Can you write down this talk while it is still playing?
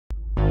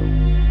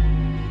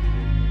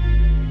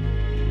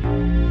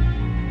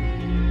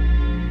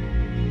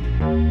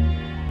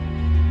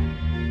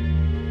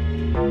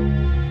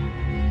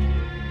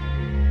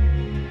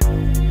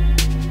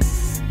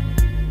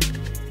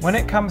When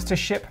it comes to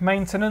ship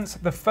maintenance,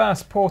 the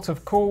first port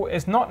of call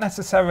is not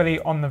necessarily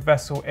on the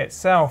vessel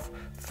itself.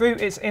 Through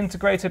its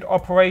integrated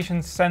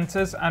operations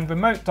centres and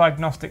remote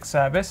diagnostic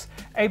service,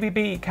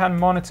 ABB can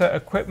monitor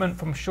equipment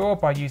from shore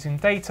by using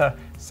data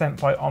sent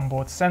by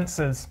onboard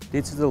sensors.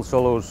 Digital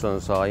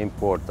solutions are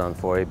important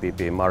for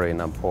ABB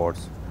Marine and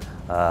Ports,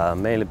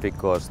 mainly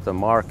because the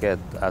market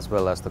as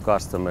well as the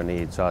customer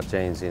needs are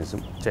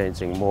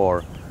changing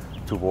more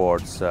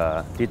towards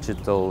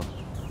digital,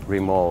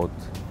 remote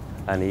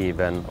and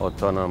even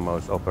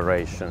autonomous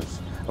operations.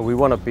 And we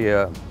want to be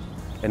an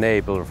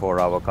enabler for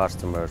our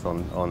customers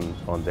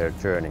on their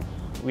journey.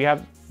 We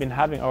have been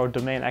having our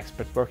domain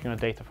experts working on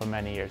data for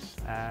many years,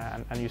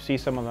 and you see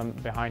some of them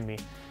behind me.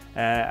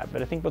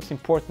 But I think what's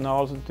important now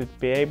also to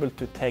be able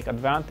to take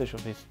advantage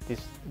of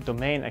this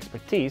domain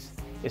expertise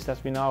is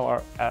that we now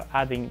are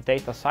adding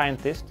data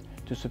scientists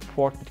to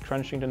support with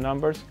crunching the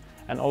numbers,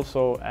 and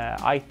also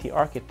IT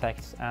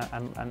architects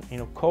and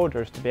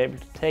coders to be able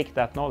to take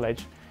that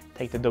knowledge,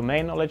 take the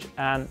domain knowledge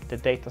and the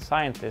data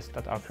scientists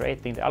that are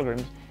creating the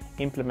algorithms,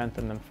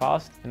 implementing them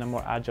fast in a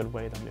more agile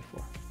way than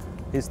before.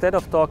 Instead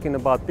of talking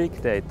about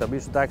big data, we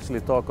should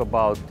actually talk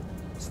about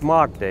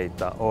smart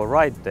data or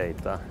right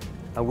data.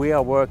 And we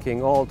are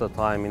working all the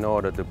time in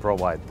order to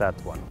provide that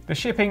one. The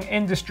shipping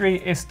industry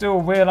is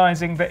still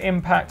realising the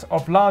impact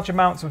of large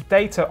amounts of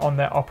data on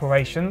their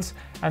operations,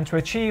 and to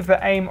achieve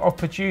the aim of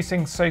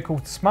producing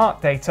so-called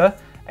smart data,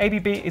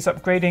 ABB is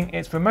upgrading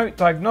its remote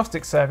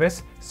diagnostic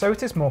service so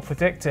it is more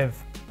predictive.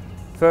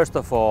 First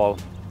of all,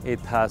 it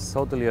has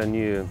totally a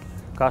new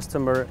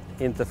customer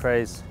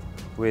interface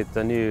with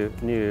a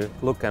new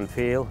look and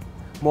feel,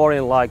 more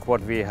in like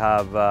what we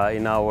have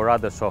in our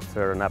other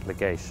software and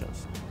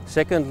applications.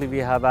 Secondly, we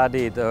have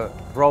added a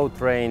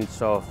broad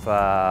range of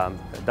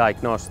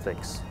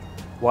diagnostics.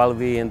 While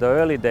we in the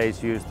early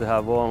days used to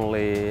have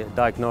only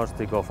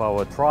diagnostic of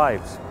our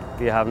drives,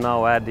 we have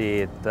now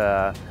added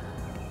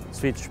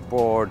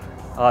switchboard,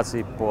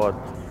 azipod,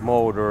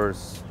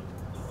 motors,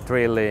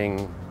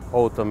 drilling,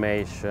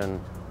 automation,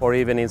 or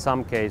even in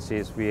some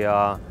cases we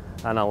are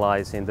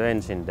analyzing the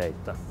engine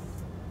data.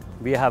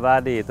 We have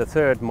added a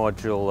third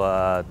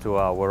module to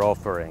our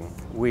offering.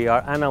 We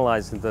are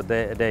analyzing the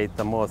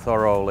data more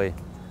thoroughly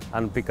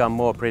and become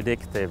more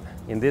predictive.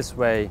 In this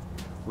way,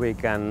 we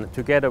can,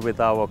 together with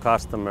our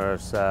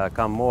customers,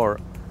 become more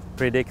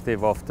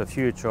predictive of the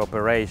future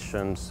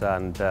operations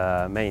and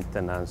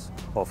maintenance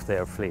of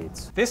their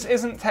fleets. This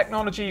isn't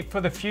technology for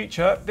the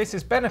future, this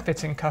is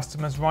benefiting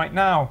customers right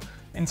now.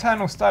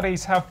 Internal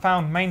studies have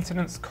found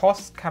maintenance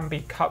costs can be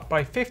cut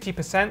by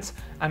 50%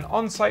 and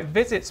on-site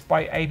visits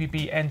by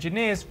ABB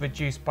engineers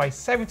reduced by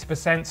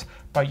 70%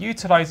 by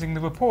utilising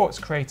the reports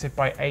created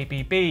by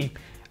ABB.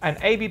 And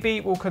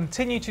ABB will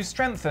continue to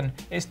strengthen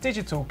its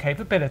digital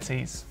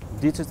capabilities.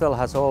 Digital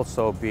has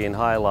also been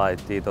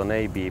highlighted on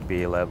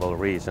ABB level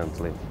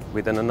recently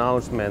with an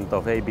announcement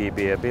of ABB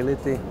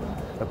Ability,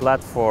 a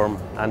platform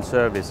and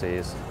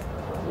services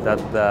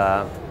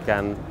that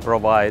can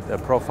provide a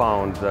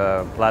profound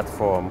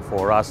platform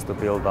for us to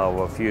build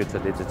our future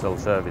digital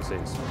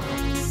services.